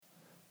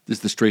This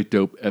is the Straight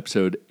Dope,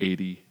 episode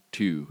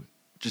 82.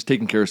 Just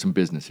taking care of some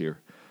business here.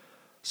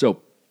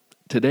 So,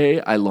 today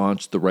I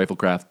launched the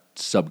Riflecraft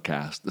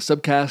Subcast. The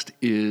Subcast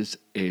is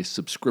a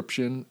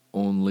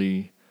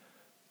subscription-only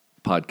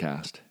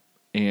podcast,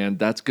 and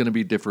that's going to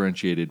be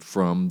differentiated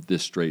from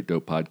this Straight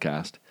Dope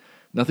podcast.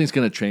 Nothing's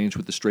going to change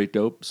with the Straight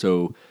Dope,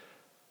 so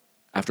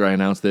after I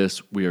announce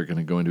this, we are going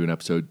to go into an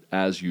episode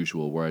as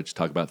usual where I just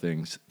talk about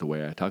things the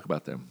way I talk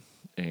about them,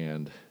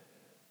 and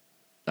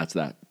that's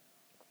that.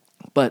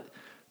 But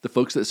the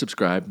folks that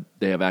subscribe,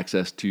 they have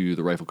access to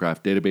the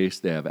Riflecraft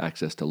database. They have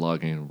access to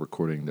logging and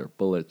recording their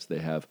bullets. They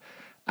have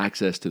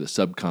access to the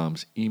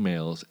Subcom's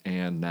emails,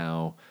 and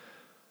now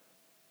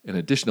an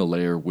additional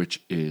layer,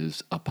 which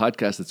is a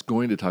podcast that's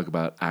going to talk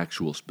about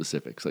actual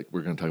specifics. Like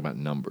we're going to talk about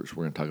numbers.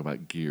 We're going to talk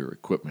about gear,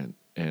 equipment,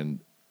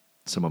 and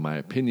some of my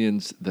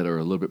opinions that are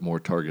a little bit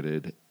more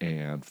targeted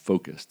and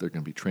focused. They're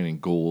going to be training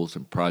goals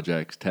and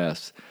projects,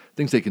 tests,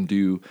 things they can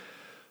do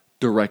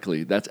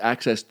directly. That's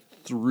accessed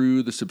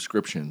through the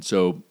subscription.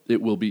 So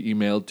it will be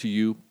emailed to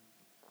you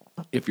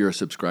if you're a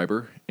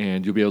subscriber,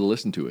 and you'll be able to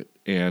listen to it.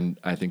 And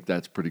I think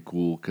that's pretty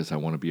cool because I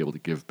want to be able to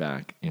give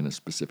back in a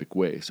specific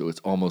way. So it's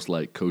almost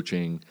like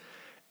coaching,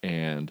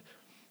 and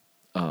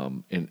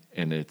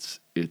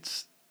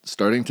it's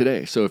starting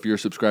today. So if you're a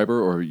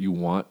subscriber or you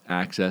want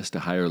access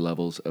to higher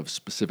levels of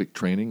specific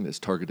training that's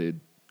targeted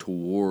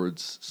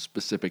towards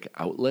specific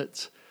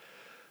outlets,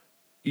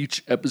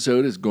 each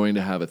episode is going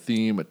to have a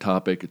theme, a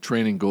topic, a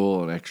training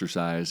goal, an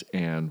exercise,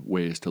 and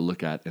ways to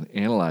look at and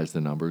analyze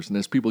the numbers. And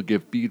as people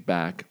give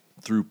feedback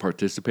through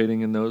participating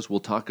in those, we'll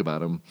talk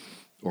about them,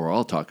 or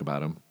I'll talk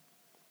about them.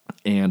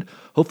 And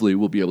hopefully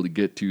we'll be able to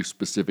get to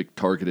specific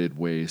targeted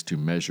ways to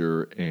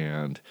measure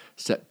and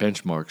set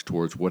benchmarks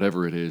towards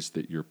whatever it is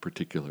that your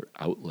particular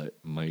outlet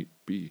might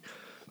be.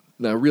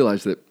 Now,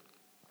 realize that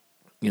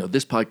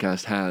this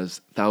podcast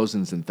has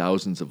thousands and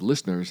thousands of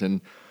listeners,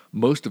 and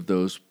most of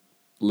those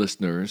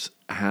listeners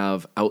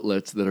have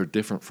outlets that are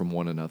different from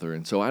one another.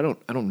 And so I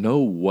don't know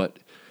what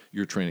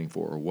you're training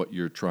for or what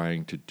you're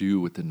trying to do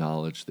with the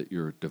knowledge that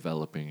you're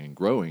developing and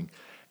growing.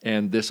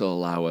 And this will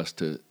allow us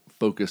to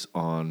focus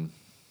on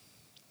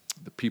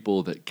the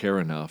people that care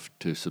enough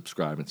to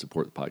subscribe and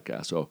support the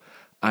podcast. So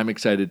I'm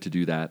excited to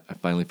do that. I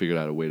finally figured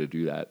out a way to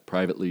do that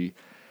privately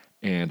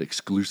and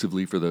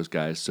exclusively for those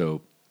guys.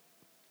 So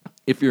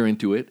if you're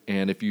into it,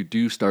 and if you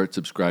do start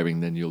subscribing,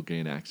 then you'll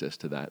gain access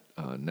to that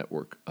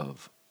network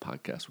of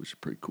podcasts, which is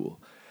pretty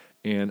cool.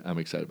 And I'm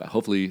excited about it.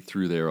 Hopefully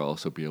through there I'll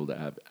also be able to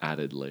have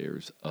added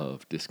layers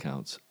of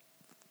discounts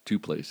to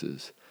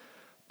places.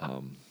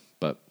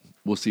 But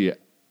we'll see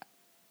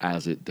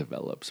as it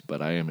develops.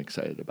 But I am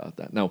excited about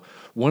that. Now,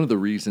 one of the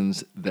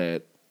reasons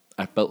that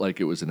I felt like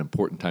it was an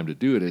important time to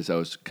do it is I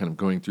was kind of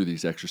going through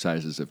these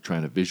exercises of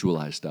trying to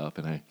visualize stuff,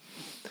 and I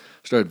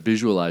started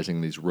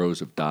visualizing these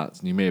rows of dots.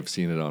 And you may have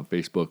seen it on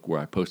Facebook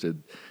where I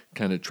posted,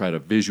 kind of try to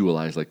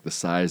visualize like the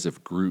size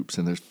of groups.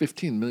 And there's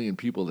 15 million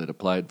people that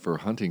applied for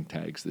hunting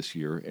tags this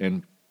year.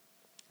 And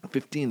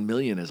 15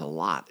 million is a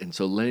lot. And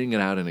so laying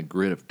it out in a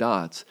grid of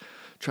dots,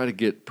 try to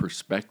get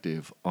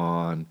perspective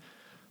on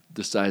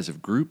the size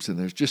of groups. And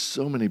there's just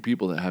so many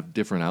people that have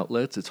different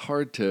outlets. It's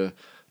hard to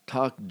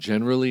talk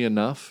generally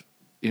enough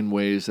in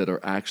ways that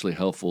are actually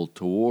helpful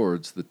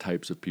towards the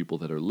types of people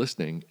that are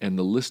listening. And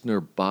the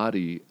listener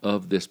body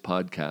of this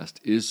podcast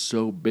is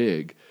so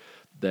big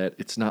that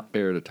it's not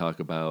fair to talk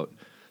about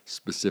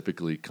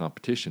specifically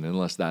competition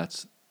unless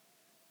that's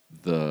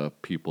the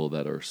people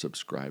that are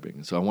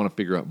subscribing. So I want to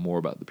figure out more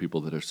about the people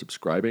that are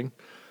subscribing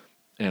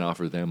and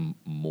offer them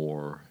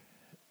more.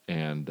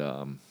 And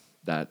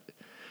that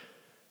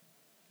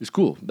is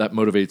cool. That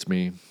motivates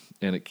me,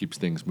 and it keeps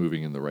things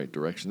moving in the right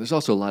direction. There's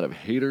also a lot of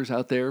haters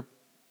out there.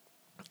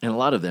 And a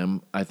lot of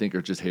them, I think,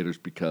 are just haters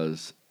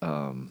because,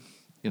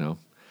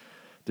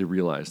 they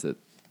realize that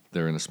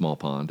they're in a small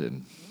pond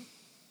and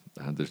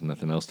there's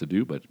nothing else to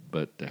do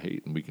but to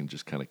hate. And we can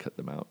just kind of cut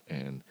them out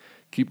and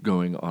keep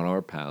going on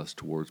our paths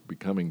towards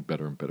becoming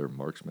better and better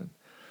marksmen.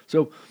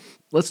 So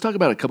let's talk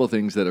about a couple of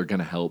things that are going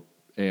to help.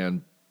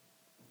 And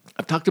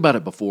I've talked about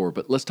it before,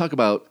 but let's talk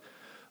about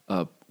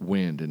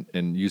wind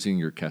and using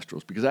your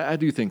kestrels, because I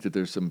do think that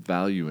there's some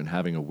value in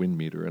having a wind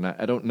meter. And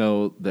I don't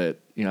know that,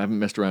 I haven't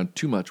messed around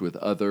too much with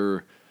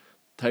other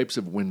types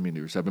of wind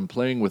meters. I've been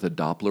playing with a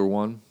Doppler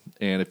one.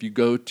 And if you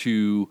go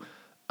to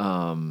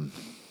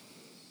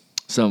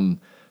some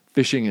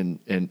fishing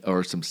and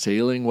or some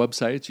sailing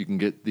websites, you can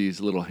get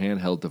these little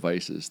handheld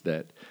devices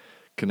that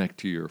connect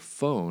to your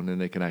phone, and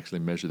they can actually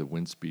measure the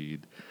wind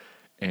speed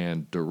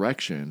and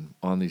direction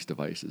on these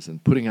devices.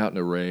 And putting out an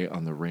array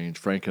on the range,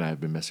 Frank and I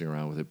have been messing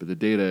around with it, but the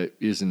data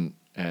isn't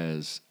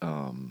as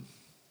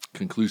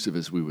conclusive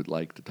as we would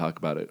like to talk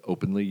about it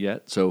openly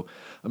yet. So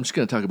I'm just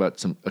going to talk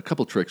about a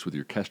couple tricks with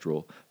your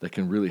kestrel that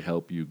can really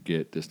help you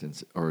get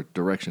distance or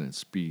direction and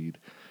speed.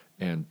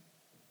 And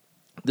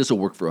this will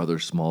work for other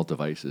small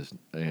devices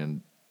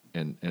and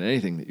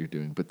anything that you're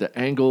doing. But the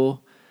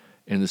angle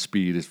and the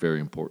speed is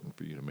very important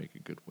for you to make a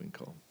good wind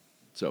call.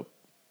 So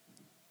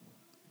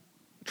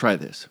try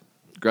this.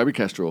 grab your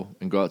Kestrel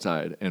and go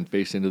outside and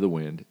face into the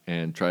wind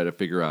and try to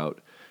figure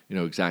out,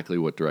 exactly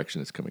what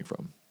direction it's coming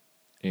from.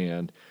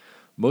 And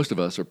most of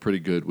us are pretty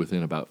good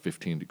within about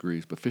 15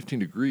 degrees, but 15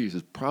 degrees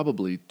is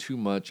probably too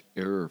much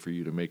error for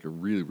you to make a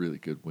really, really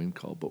good wind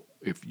call. But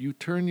if you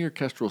turn your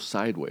Kestrel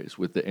sideways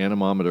with the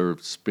anemometer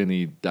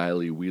spinny,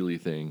 dialy, wheelie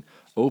thing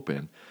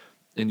open,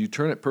 and you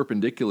turn it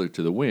perpendicular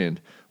to the wind,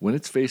 when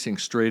it's facing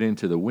straight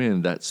into the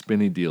wind, that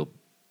spinny deal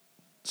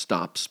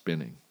stops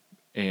spinning.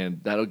 And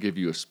that'll give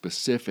you a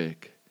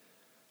specific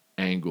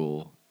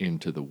angle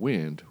into the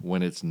wind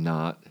when it's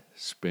not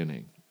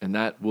spinning. And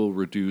that will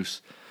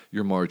reduce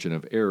your margin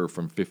of error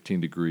from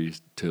 15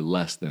 degrees to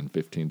less than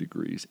 15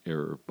 degrees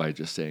error by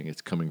just saying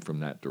it's coming from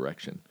that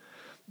direction.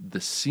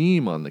 The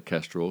seam on the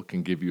Kestrel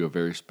can give you a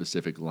very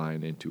specific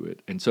line into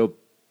it. And so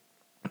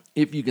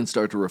if you can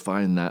start to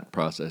refine that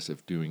process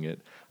of doing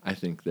it, I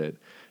think that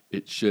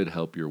it should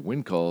help your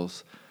wind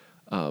calls,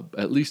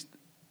 at least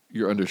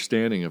your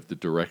understanding of the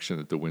direction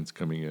that the wind's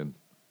coming in.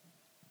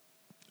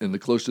 And the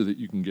closer that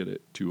you can get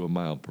it to a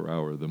mile per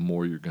hour, the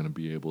more you're going to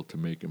be able to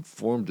make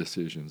informed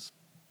decisions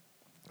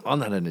on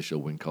that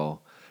initial wind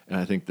call. And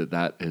I think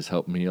that has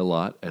helped me a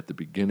lot at the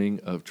beginning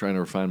of trying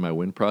to refine my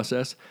wind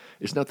process.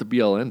 It's not the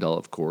be-all, end-all,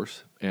 of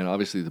course. And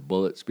obviously the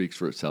bullet speaks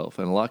for itself.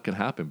 And a lot can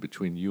happen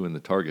between you and the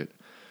target.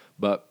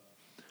 But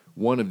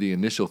one of the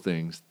initial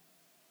things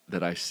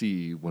that I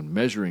see when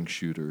measuring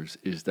shooters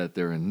is that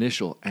their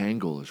initial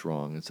angle is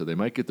wrong. And so they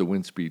might get the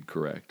wind speed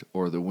correct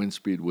or the wind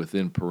speed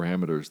within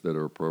parameters that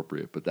are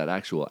appropriate. But that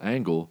actual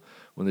angle,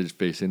 when they just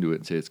face into it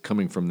and say it's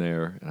coming from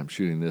there and I'm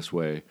shooting this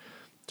way,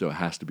 so it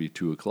has to be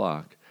 2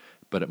 o'clock,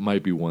 but it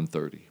might be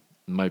 1:30, it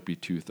might be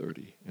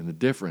 2:30. And the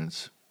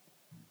difference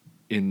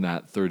in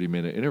that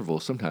 30-minute interval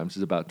sometimes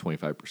is about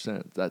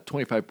 25%. That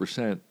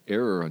 25%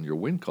 error on your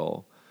wind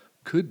call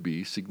could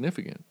be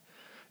significant.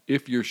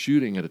 If you're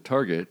shooting at a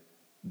target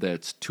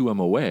that's 2 m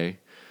away,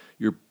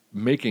 you're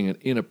making an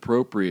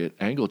inappropriate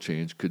angle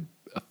change could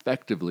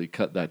effectively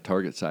cut that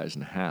target size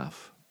in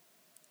half,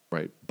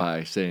 right?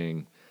 By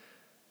saying,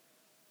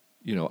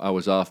 I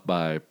was off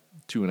by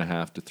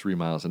 2.5 to 3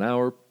 miles an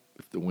hour.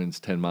 If the wind's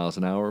 10 miles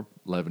an hour,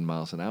 11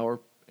 miles an hour.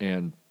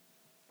 And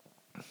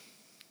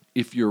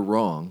if you're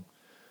wrong,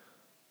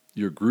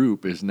 your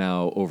group is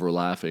now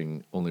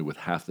overlapping only with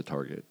half the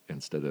target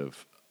instead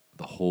of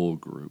the whole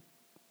group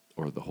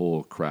or the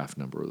whole craft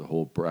number or the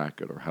whole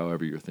bracket or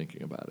however you're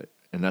thinking about it.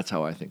 And that's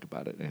how I think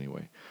about it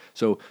anyway.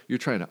 So you're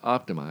trying to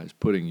optimize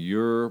putting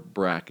your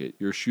bracket,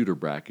 your shooter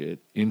bracket,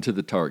 into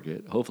the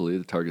target. Hopefully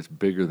the target's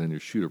bigger than your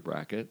shooter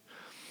bracket.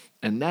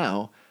 And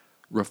now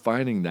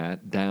refining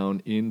that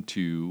down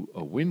into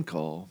a wind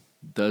call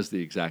does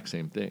the exact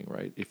same thing,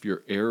 right? If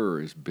your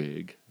error is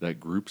big, that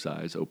group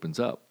size opens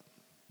up.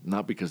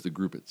 Not because the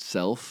group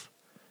itself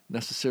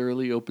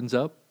necessarily opens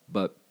up,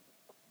 but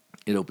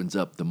it opens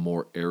up the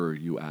more error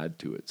you add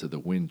to it, so the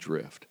wind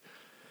drift.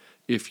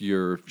 If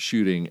you're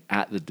shooting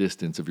at the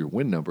distance of your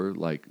wind number,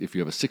 like if you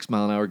have a 6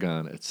 mile an hour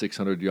gun at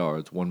 600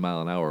 yards, 1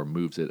 mile an hour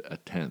moves it a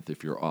tenth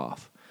if you're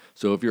off.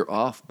 So if you're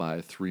off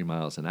by 3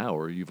 miles an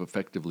hour, you've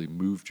effectively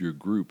moved your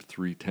group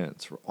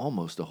 3/10 or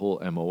almost a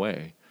whole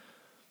MOA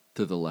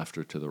to the left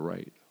or to the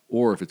right.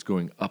 Or if it's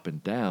going up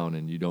and down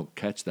and you don't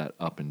catch that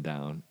up and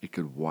down, it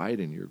could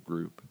widen your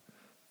group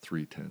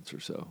 3/10 or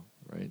so,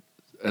 right?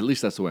 At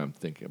least that's the way I'm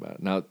thinking about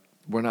it. Now,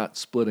 we're not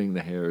splitting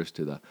the hairs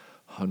to the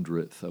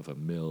 100th of a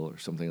mil or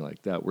something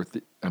like that.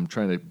 I'm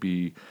trying to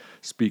be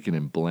speaking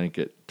in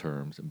blanket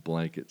terms and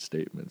blanket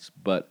statements,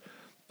 but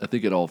I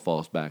think it all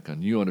falls back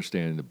on you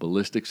understanding the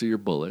ballistics of your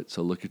bullet.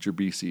 So look at your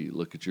BC,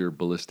 look at your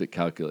ballistic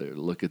calculator,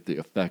 look at the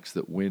effects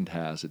that wind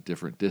has at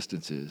different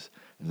distances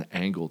and the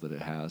angle that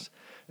it has.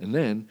 And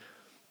then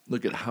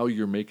look at how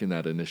you're making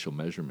that initial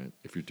measurement.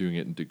 If you're doing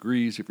it in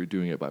degrees, if you're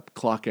doing it by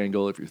clock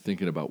angle, if you're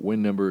thinking about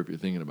wind number, if you're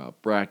thinking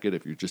about bracket,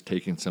 if you're just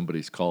taking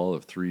somebody's call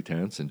of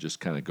 3/10 and just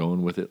kind of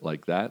going with it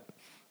like that,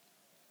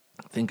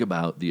 think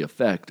about the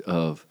effect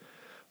of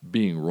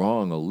being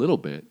wrong a little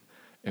bit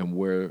and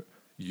where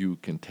you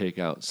can take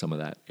out some of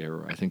that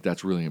error. I think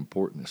that's really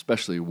important,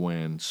 especially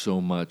when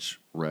so much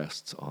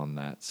rests on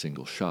that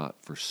single shot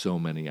for so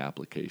many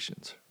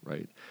applications,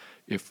 right?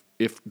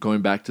 If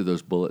going back to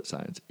those bullet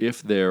signs,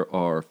 if there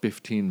are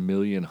 15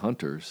 million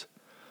hunters,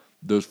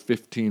 those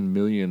 15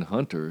 million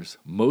hunters,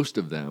 most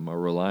of them are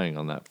relying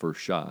on that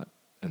first shot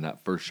and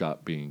that first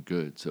shot being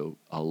good. So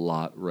a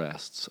lot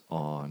rests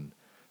on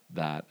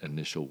that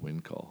initial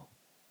wind call,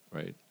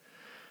 right?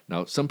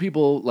 Now, some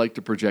people like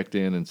to project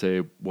in and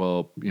say,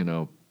 well,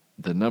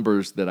 the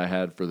numbers that I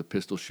had for the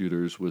pistol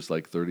shooters was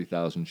like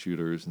 30,000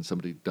 shooters, and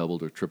somebody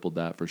doubled or tripled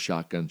that for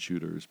shotgun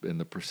shooters. And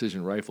the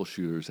precision rifle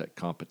shooters at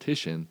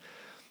competition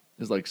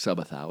is like sub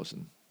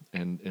 1,000.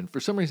 And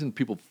for some reason,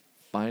 people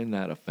find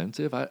that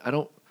offensive. I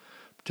don't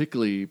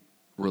particularly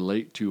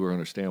relate to or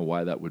understand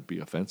why that would be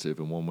offensive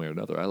in one way or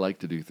another. I like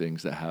to do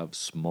things that have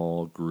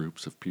small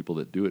groups of people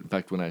that do it. In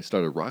fact, when I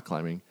started rock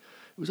climbing,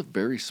 it was a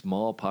very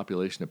small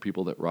population of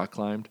people that rock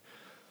climbed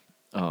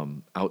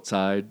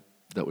outside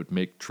that would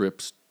make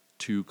trips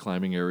to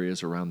climbing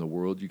areas around the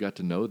world, you got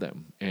to know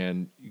them.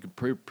 And you can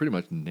pretty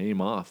much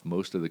name off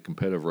most of the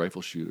competitive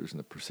rifle shooters in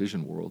the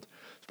precision world,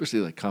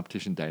 especially like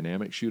competition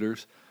dynamic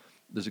shooters.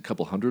 There's a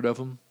couple hundred of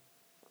them.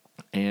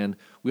 And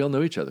we all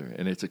know each other,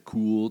 and it's a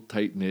cool,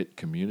 tight-knit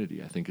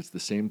community. I think it's the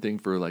same thing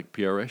for like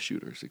PRS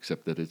shooters,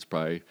 except that it's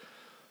probably,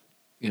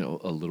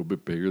 a little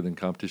bit bigger than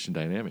competition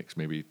dynamics,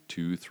 maybe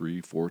 2, 3,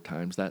 4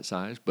 times that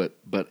size. But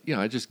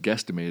I just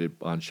guesstimated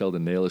on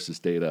Sheldon Nalis's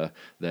data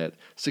that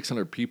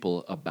 600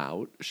 people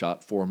about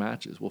shot 4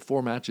 matches. Well,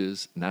 4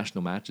 matches,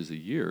 national matches a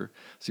year,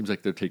 seems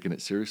like they're taking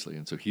it seriously.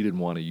 And so he didn't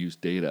want to use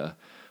data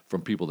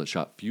from people that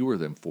shot fewer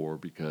than 4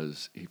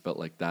 because he felt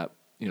like that.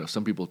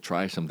 Some people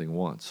try something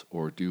once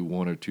or do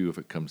 1 or 2 if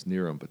it comes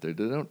near them, but they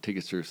don't take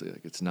it seriously.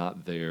 Like it's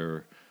not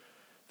their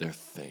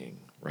thing,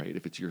 right?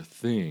 If it's your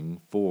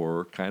thing,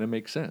 4 kind of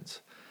makes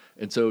sense.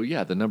 And so,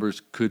 yeah, the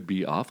numbers could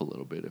be off a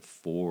little bit if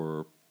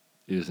 4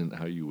 isn't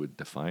how you would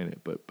define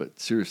it. But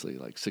seriously,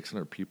 like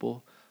 600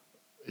 people,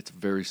 it's a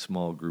very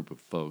small group of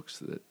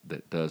folks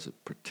that does a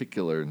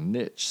particular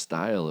niche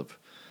style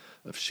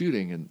of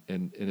shooting.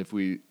 And if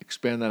we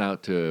expand that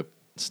out to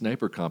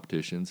sniper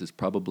competitions, it's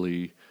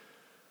probably,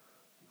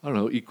 I don't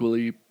know,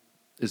 equally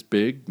as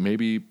big,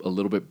 maybe a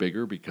little bit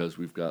bigger because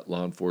we've got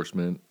law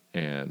enforcement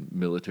and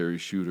military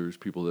shooters,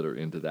 people that are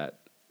into that,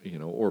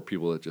 or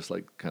people that just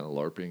like kind of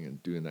LARPing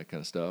and doing that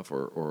kind of stuff,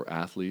 or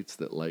athletes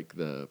that like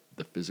the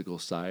physical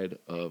side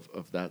of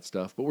that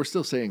stuff. But we're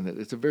still saying that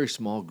it's a very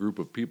small group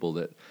of people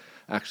that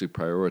actually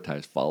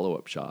prioritize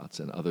follow-up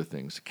shots and other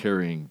things,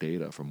 carrying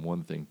data from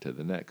one thing to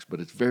the next. But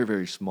it's very,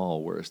 very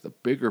small, whereas the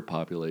bigger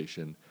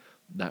population,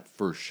 that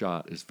first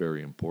shot is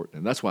very important.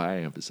 And that's why I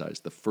emphasize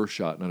the first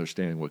shot and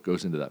understanding what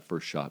goes into that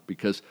first shot,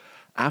 because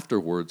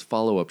afterwards,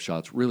 follow-up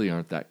shots really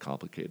aren't that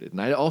complicated.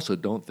 And I also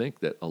don't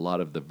think that a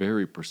lot of the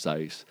very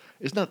precise,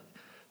 that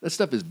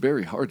stuff is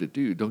very hard to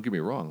do. Don't get me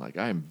wrong. Like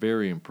I am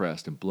very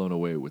impressed and blown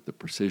away with the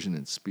precision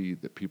and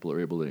speed that people are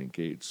able to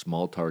engage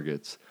small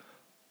targets,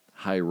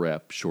 high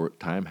rep, short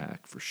time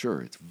hack for sure.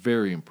 It's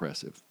very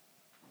impressive,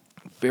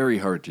 very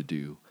hard to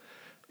do.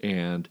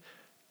 And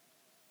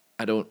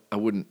I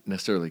wouldn't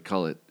necessarily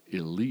call it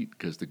elite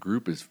because the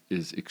group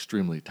is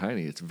extremely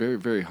tiny. It's very,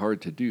 very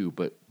hard to do,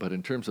 but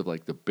in terms of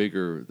like the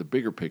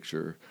bigger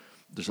picture,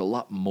 there's a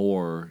lot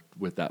more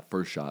with that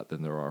first shot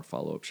than there are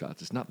follow-up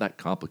shots. It's not that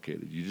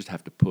complicated. You just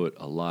have to put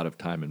a lot of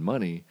time and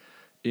money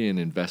in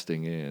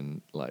investing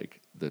in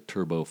like the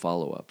turbo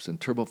follow-ups.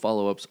 And turbo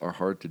follow-ups are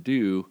hard to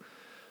do,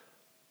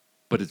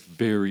 but it's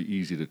very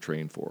easy to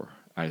train for,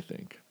 I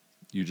think.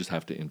 You just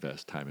have to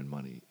invest time and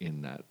money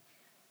in that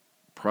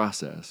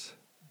process.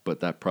 But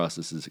that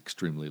process is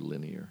extremely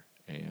linear,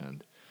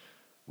 and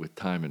with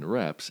time and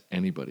reps,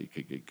 anybody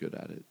could get good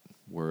at it.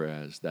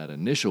 Whereas that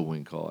initial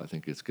wing call, I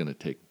think it's going to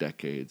take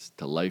decades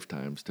to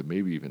lifetimes to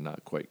maybe even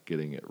not quite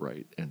getting it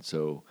right. And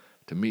so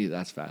to me,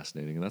 that's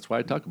fascinating, and that's why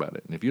I talk about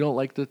it. And if you don't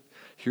like to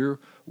hear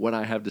what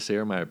I have to say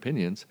or my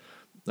opinions,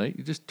 right,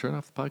 you just turn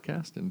off the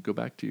podcast and go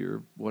back to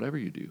your whatever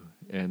you do.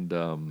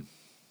 And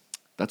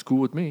that's cool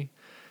with me.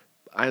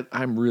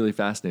 I'm really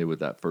fascinated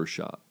with that first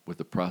shot, with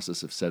the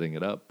process of setting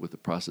it up, with the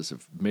process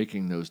of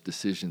making those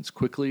decisions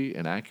quickly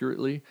and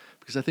accurately,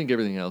 because I think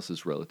everything else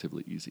is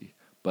relatively easy.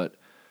 But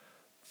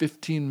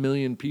 15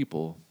 million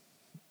people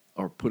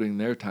are putting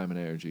their time and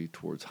energy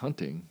towards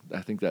hunting.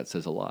 I think that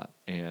says a lot.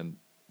 And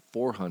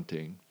for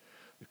hunting,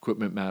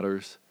 equipment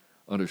matters,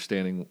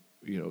 understanding,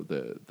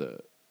 the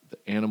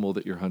animal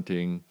that you're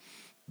hunting,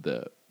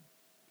 the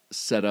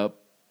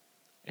setup,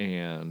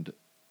 and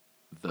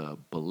the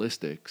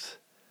ballistics.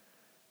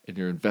 And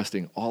you're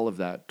investing all of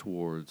that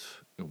towards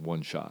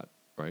one shot,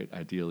 right?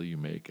 Ideally, you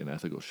make an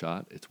ethical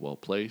shot. It's well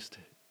placed.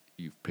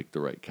 You've picked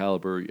the right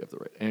caliber. You have the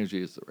right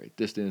energy. It's the right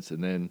distance.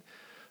 And then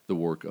the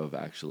work of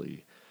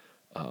actually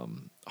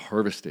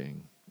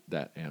harvesting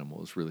that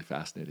animal is really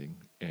fascinating.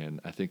 And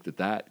I think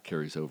that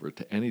carries over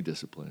to any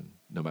discipline,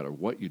 no matter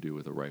what you do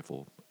with a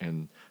rifle.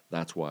 And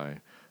that's why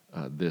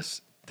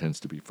this tends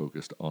to be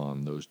focused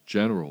on those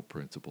general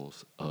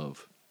principles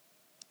of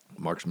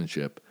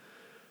marksmanship,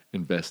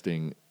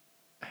 investing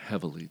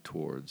heavily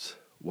towards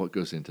what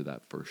goes into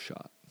that first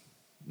shot.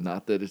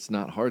 Not that it's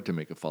not hard to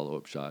make a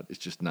follow-up shot. It's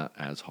just not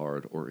as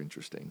hard or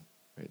interesting,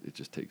 right? It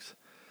just takes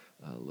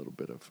a little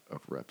bit of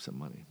reps and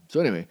money. So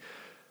anyway,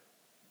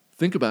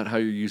 think about how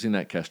you're using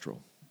that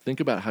Kestrel. Think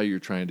about how you're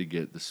trying to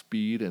get the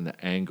speed and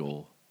the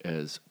angle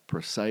as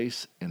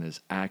precise and as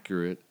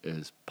accurate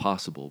as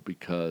possible,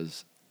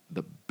 because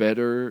the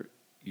better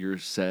your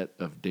set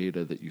of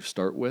data that you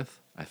start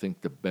with, I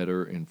think the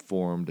better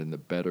informed and the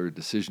better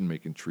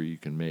decision-making tree you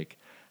can make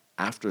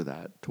after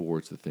that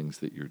towards the things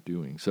that you're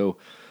doing. So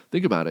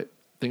think about it.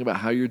 Think about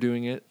how you're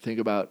doing it. Think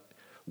about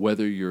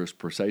whether you're as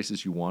precise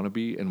as you want to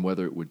be and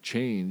whether it would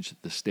change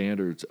the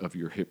standards of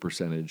your hit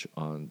percentage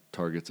on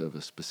targets of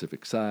a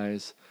specific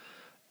size,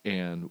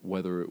 and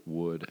whether it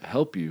would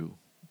help you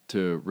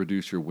to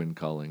reduce your wind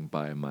calling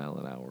by a mile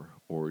an hour,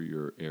 or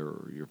your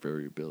error, your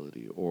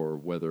variability, or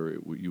whether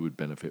you would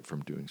benefit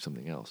from doing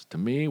something else. To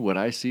me, what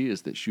I see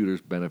is that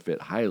shooters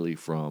benefit highly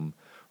from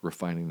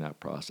refining that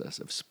process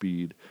of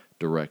speed,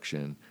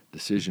 direction,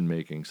 decision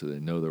making so they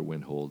know their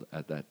wind hold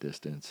at that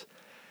distance.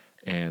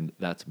 And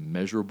that's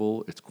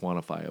measurable, it's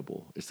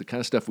quantifiable. It's the kind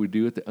of stuff we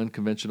do at the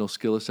unconventional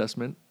skill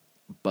assessment,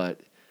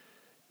 but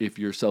if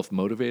you're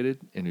self-motivated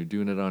and you're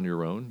doing it on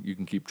your own, you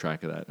can keep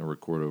track of that and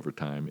record over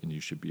time, and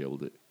you should be able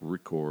to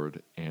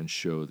record and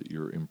show that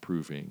you're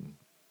improving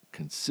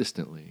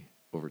consistently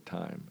over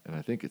time. And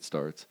I think it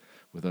starts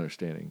with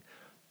understanding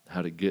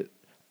how to get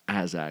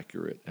as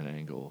accurate an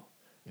angle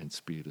and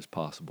speed as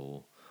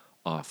possible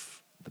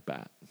off the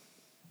bat.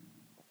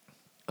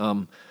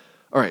 All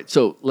right,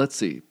 so let's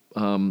see.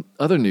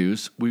 Other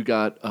news, we've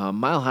got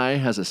Mile High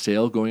has a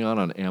sale going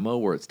on ammo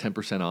where it's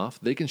 10% off.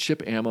 They can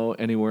ship ammo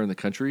anywhere in the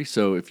country,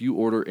 so if you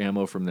order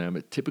ammo from them,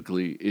 it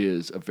typically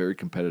is a very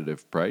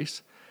competitive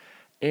price,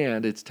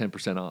 and it's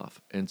 10%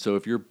 off. And so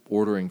if you're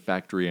ordering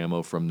factory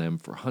ammo from them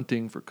for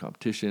hunting, for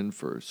competition,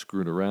 for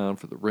screwing around,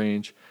 for the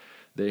range,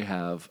 they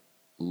have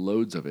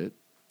loads of it,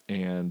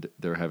 and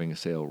they're having a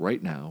sale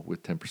right now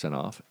with 10%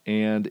 off.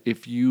 And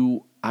if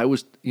you,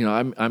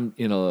 I'm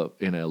in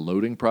a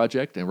loading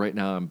project, and right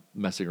now I'm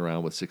messing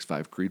around with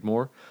 6.5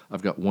 Creedmoor.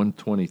 I've got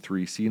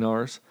 123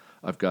 CNARs.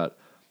 I've got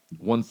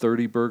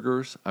 130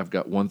 burgers. I've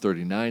got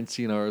 139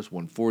 CNARs,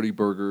 140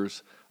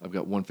 burgers. I've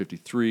got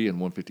 153 and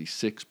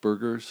 156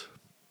 burgers,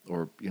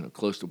 or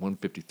close to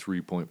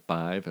 153.5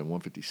 and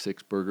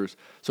 156 burgers.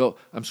 So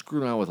I'm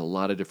screwing around with a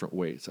lot of different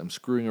weights. I'm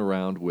screwing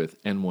around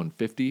with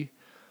N150.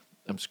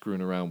 I'm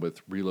screwing around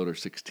with Reloader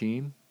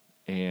 16,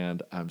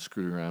 and I'm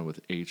screwing around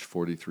with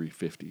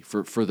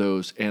H4350 for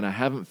those. And I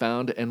haven't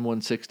found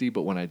N160,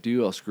 but when I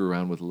do, I'll screw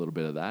around with a little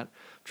bit of that.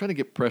 I'm trying to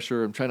get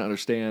pressure. I'm trying to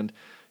understand,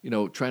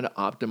 trying to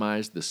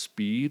optimize the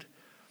speed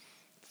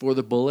for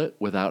the bullet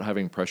without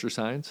having pressure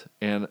signs.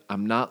 And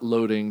I'm not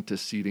loading to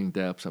seating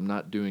depths. I'm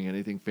not doing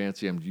anything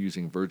fancy. I'm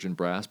using virgin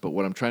brass. But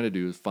what I'm trying to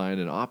do is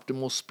find an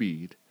optimal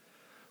speed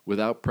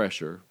without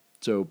pressure.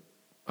 So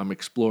I'm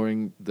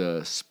exploring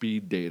the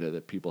speed data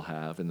that people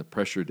have and the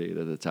pressure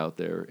data that's out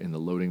there in the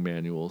loading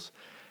manuals.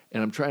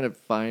 And I'm trying to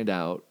find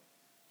out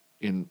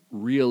in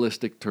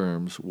realistic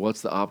terms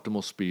what's the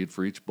optimal speed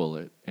for each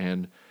bullet.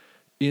 And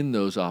in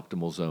those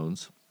optimal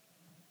zones,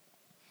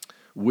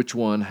 which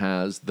one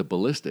has the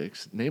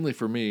ballistics. Namely,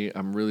 for me,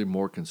 I'm really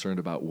more concerned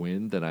about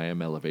wind than I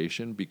am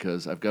elevation,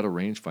 because I've got a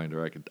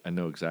rangefinder. I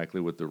know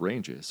exactly what the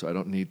range is, so I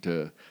don't need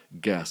to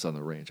guess on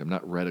the range. I'm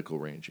not reticle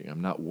ranging.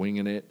 I'm not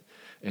winging it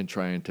and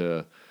trying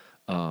to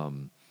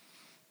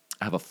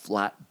have a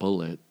flat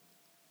bullet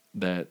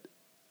that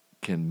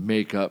can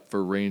make up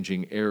for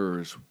ranging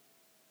errors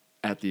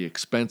at the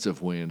expense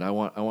of wind. I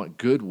want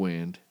good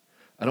wind.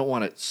 I don't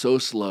want it so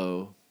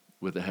slow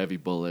with a heavy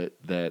bullet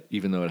that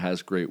even though it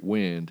has great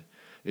wind,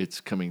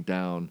 it's coming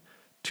down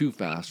too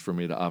fast for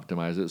me to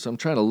optimize it. So I'm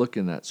trying to look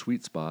in that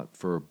sweet spot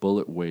for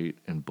bullet weight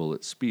and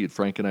bullet speed.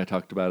 Frank and I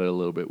talked about it a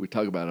little bit. We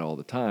talk about it all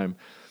the time.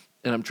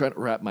 And I'm trying to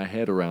wrap my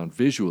head around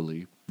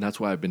visually. And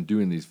that's why I've been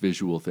doing these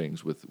visual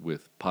things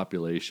with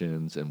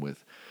populations and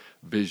with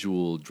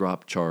visual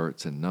drop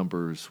charts and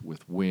numbers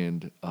with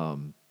wind,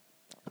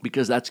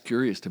 because that's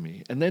curious to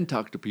me. And then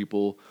talk to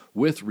people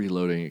with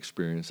reloading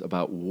experience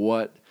about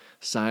what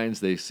signs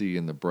they see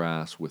in the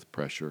brass with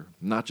pressure,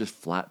 not just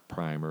flat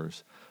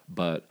primers,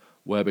 but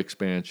web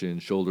expansion,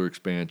 shoulder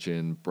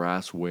expansion,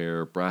 brass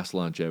wear, brass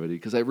longevity,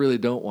 because I really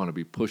don't want to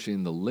be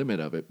pushing the limit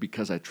of it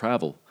because I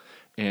travel.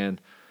 And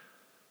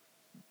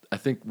I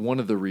think one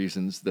of the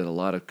reasons that a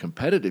lot of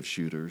competitive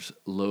shooters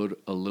load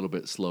a little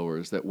bit slower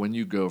is that when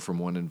you go from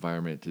one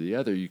environment to the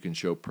other, you can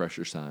show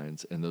pressure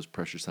signs, and those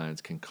pressure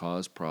signs can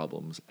cause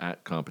problems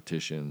at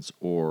competitions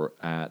or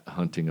at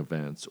hunting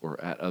events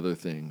or at other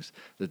things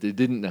that they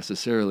didn't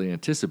necessarily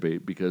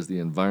anticipate because the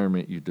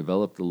environment you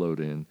developed the load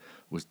in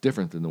was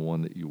different than the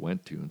one that you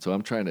went to. And so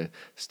I'm trying to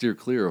steer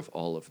clear of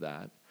all of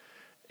that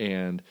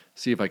and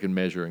see if I can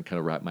measure and kind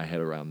of wrap my head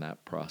around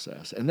that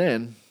process. And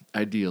then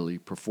ideally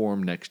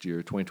perform next year,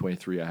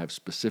 2023. I have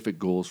specific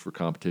goals for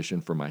competition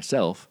for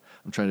myself.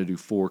 I'm trying to do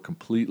 4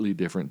 completely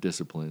different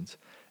disciplines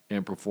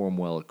and perform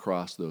well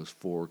across those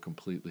 4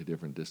 completely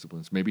different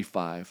disciplines, maybe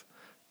 5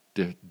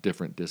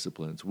 different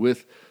disciplines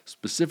with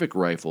specific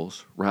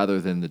rifles rather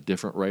than the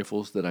different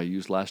rifles that I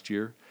used last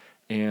year,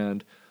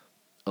 and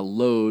a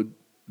load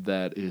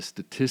that is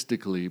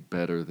statistically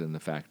better than the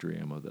factory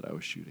ammo that I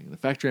was shooting. The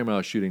factory ammo I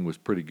was shooting was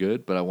pretty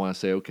good, but I want to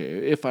say,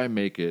 okay, if I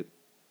make it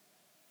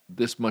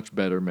this much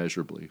better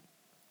measurably,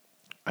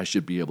 I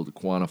should be able to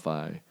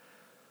quantify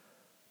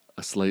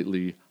a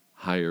slightly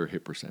higher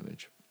hit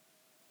percentage.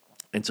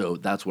 And so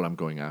that's what I'm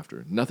going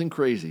after. Nothing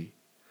crazy,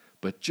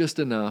 but just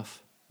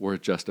enough where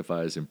it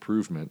justifies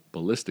improvement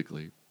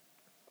ballistically.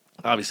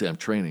 Obviously, I'm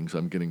training, so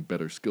I'm getting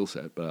better skill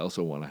set, but I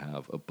also want to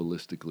have a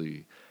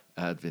ballistically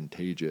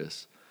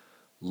advantageous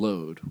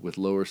load with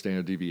lower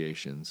standard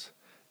deviations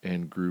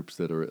and groups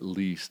that are at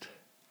least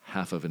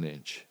half of an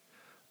inch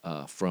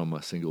from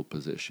a single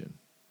position.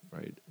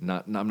 Right? I'm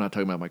not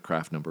talking about my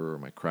craft number or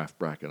my craft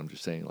bracket. I'm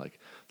just saying, like,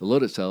 the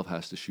load itself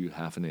has to shoot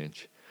half an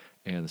inch,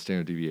 and the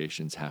standard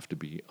deviations have to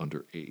be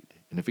under 8.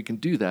 And if it can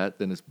do that,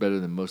 then it's better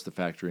than most of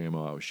the factory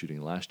ammo I was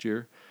shooting last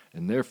year,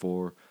 and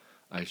therefore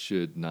I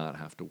should not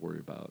have to worry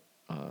about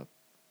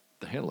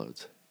the hand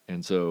loads.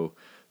 And so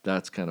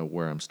that's kind of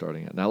where I'm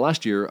starting at. Now,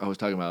 last year I was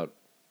talking about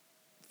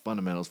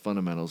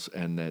fundamentals,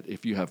 and that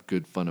if you have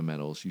good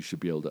fundamentals, you should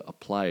be able to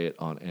apply it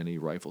on any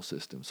rifle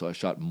system. So I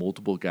shot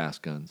multiple gas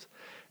guns,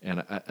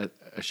 and I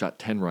shot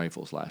 10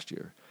 rifles last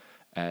year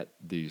at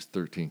these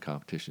 13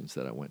 competitions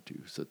that I went to.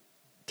 So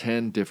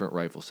 10 different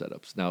rifle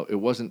setups. Now, it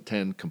wasn't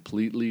 10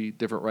 completely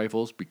different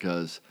rifles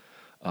because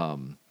I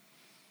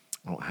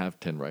don't have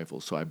 10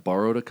 rifles. So I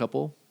borrowed a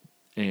couple,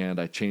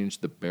 and I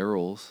changed the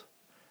barrels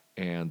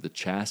and the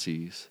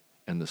chassis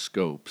and the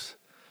scopes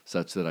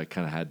such that I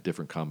kind of had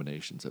different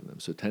combinations of them.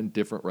 So 10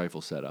 different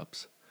rifle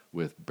setups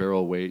with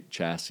barrel weight,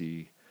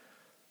 chassis,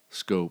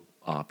 scope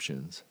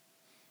options.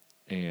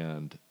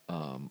 And,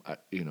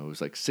 it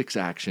was like 6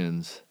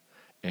 actions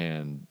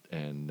and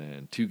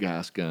then 2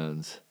 gas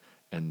guns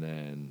and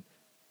then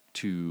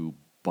 2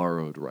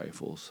 borrowed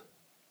rifles.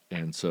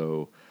 And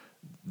so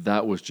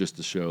that was just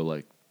to show,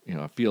 like,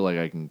 I feel like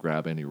I can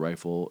grab any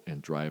rifle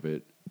and drive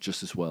it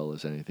just as well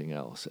as anything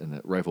else. And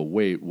that rifle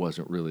weight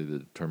wasn't really the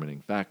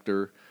determining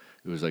factor.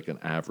 It was like an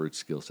average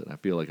skill set. I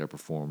feel like I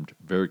performed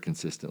very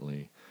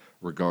consistently,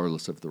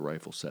 regardless of the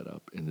rifle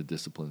setup in the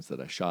disciplines that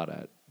I shot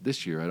at.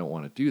 This year, I don't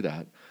want to do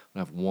that. I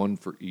have one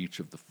for each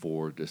of the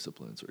 4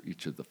 disciplines or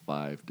each of the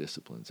 5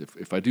 disciplines.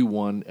 If I do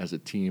one as a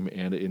team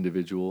and an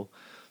individual,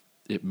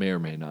 it may or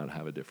may not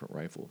have a different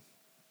rifle.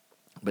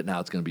 But now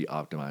it's going to be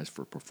optimized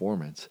for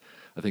performance.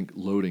 I think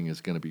loading is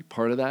going to be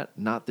part of that.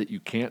 Not that you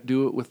can't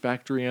do it with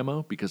factory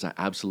ammo, because I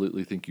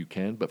absolutely think you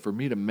can. But for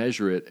me to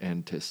measure it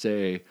and to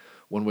say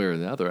one way or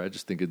the other, I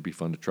just think it'd be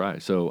fun to try.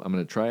 So I'm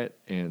going to try it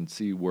and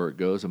see where it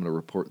goes. I'm going to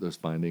report those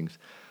findings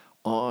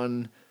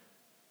on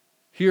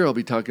here. I'll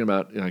be talking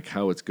about like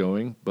how it's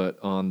going, but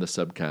on the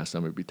Subcast,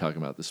 I'm going to be talking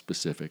about the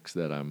specifics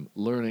that I'm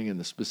learning and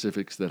the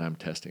specifics that I'm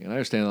testing. And I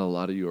understand that a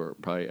lot of you are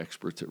probably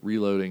experts at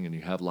reloading and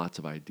you have lots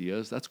of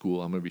ideas. That's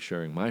cool. I'm going to be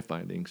sharing my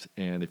findings.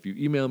 And if you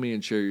email me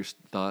and share your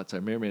thoughts, I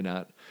may or may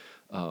not.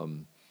 I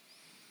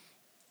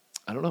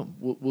don't know.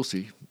 We'll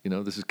see.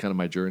 This is kind of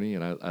my journey,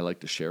 and I like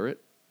to share it.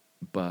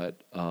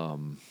 But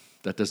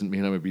that doesn't mean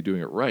I'm going to be doing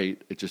it right.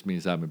 It just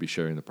means I'm going to be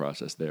sharing the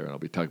process there. And I'll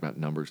be talking about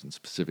numbers and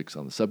specifics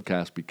on the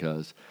Subcast,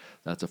 because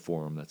that's a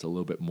forum that's a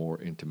little bit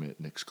more intimate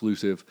and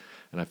exclusive.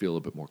 And I feel a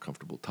little bit more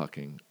comfortable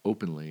talking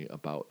openly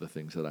about the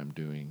things that I'm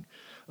doing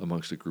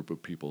amongst a group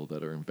of people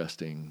that are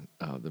investing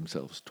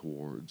themselves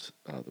towards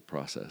the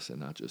process, and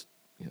not just,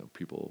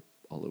 people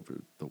all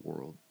over the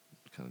world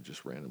kind of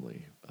just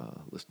randomly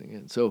listening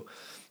in. So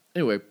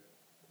anyway,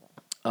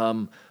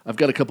 I've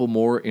got a couple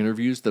more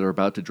interviews that are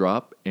about to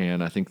drop,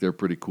 and I think they're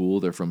pretty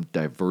cool. They're from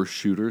diverse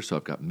shooters. So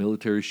I've got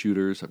military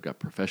shooters, I've got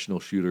professional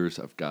shooters,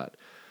 I've got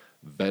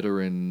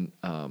veteran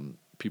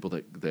people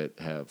that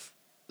have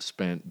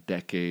spent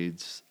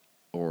decades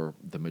or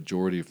the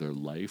majority of their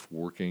life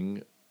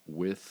working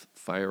with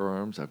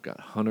firearms. I've got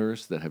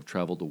hunters that have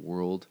traveled the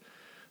world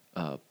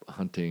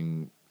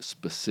hunting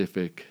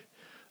specific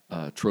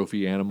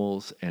trophy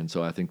animals. And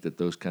so I think that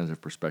those kinds of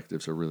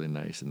perspectives are really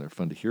nice, and they're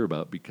fun to hear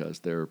about, because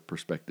they're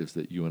perspectives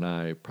that you and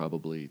I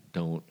probably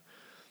don't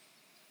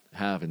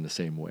have in the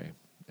same way.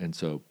 And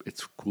so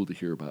it's cool to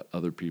hear about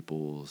other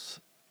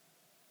people's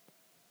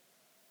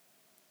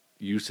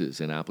uses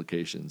and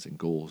applications and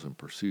goals and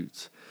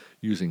pursuits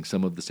using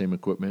some of the same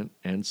equipment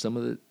and some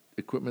of the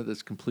equipment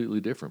that's completely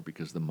different,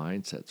 because the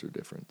mindsets are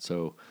different.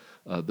 So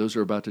those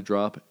are about to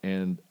drop.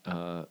 And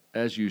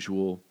as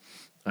usual,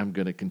 I'm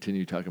going to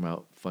continue talking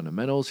about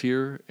fundamentals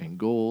here and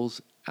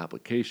goals,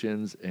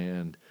 applications,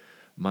 and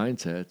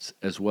mindsets,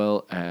 as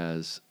well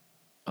as,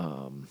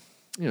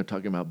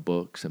 talking about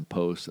books and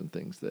posts and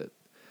things that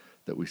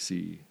we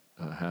see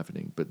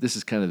happening. But this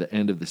is kind of the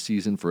end of the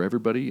season for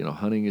everybody.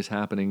 Hunting is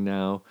happening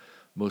now.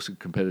 Most of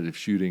competitive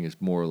shooting is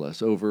more or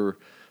less over.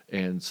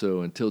 And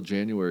so until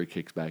January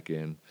kicks back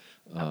in,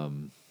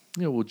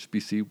 we'll just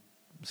see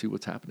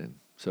what's happening.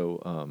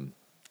 So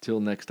till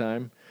next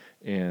time.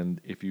 And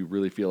if you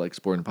really feel like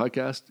supporting the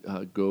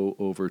podcast, go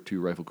over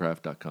to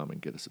riflecraft.com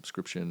and get a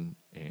subscription,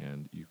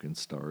 and you can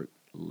start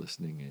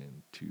listening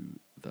in to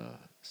the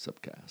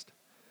Subcast.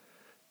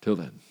 Till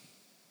then.